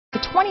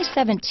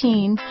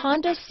2017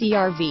 Honda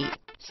CR-V.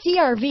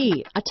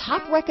 CR-V, a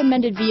top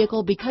recommended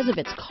vehicle because of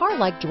its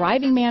car-like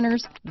driving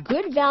manners,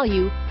 good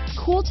value,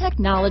 cool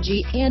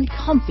technology, and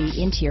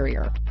comfy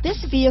interior.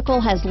 This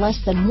vehicle has less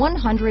than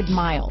 100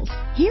 miles.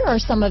 Here are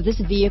some of this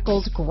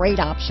vehicle's great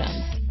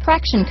options: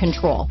 traction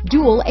control,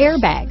 dual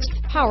airbags,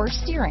 power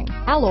steering,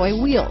 alloy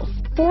wheels,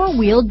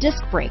 four-wheel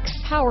disc brakes,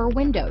 power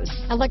windows,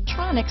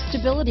 electronic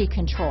stability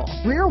control,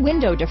 rear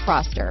window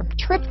defroster,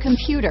 trip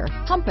computer,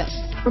 compass,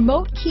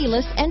 remote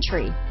keyless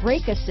entry,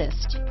 brake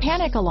assist,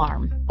 panic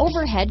alarm,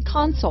 overhead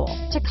console,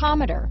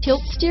 tachometer,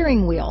 tilt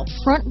steering wheel,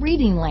 front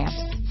reading lamps,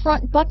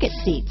 front bucket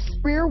seats,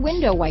 rear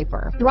window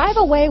wiper. Drive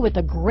away with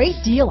a great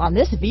deal on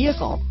this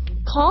vehicle.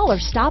 Call or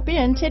stop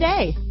in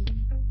today.